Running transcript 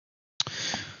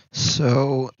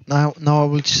So now I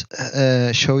will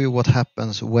show you what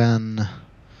happens when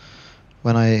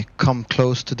I come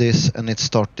close to this and it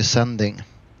starts descending.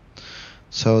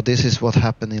 So this is what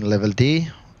happened in level D.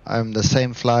 I'm the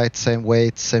same flight, same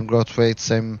weight, same growth rate,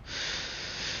 same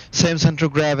center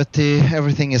of gravity,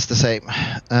 everything is the same.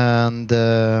 And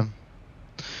I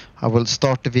will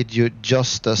start the video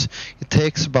just as it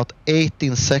takes about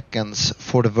 18 seconds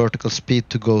for the vertical speed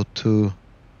to go to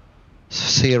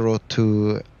 0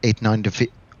 to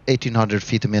 1800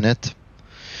 feet a minute.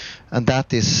 And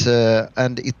that is,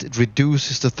 and it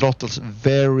reduces the throttles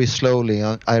very slowly.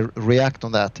 I react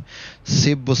on that.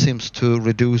 Cibbo seems to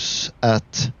reduce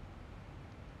at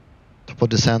top of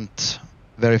descent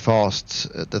very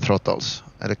fast, the throttles,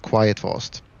 at a quiet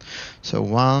fast. So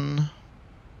 1.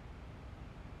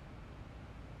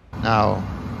 Now.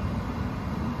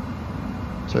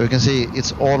 So you can see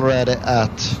it's already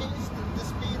at,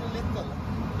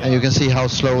 and you can see how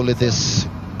slowly this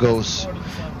goes.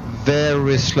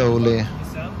 Very slowly.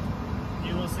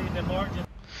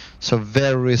 So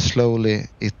very slowly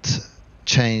it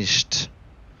changed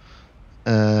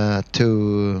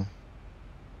to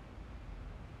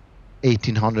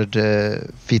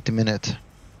 1800 feet a minute.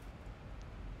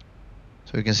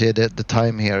 So you can see the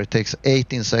time here. It takes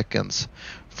 18 seconds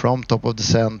from top of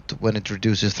descent when it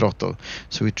reduces throttle.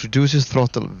 So it reduces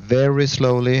throttle very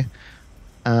slowly,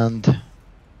 and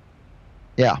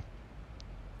yeah.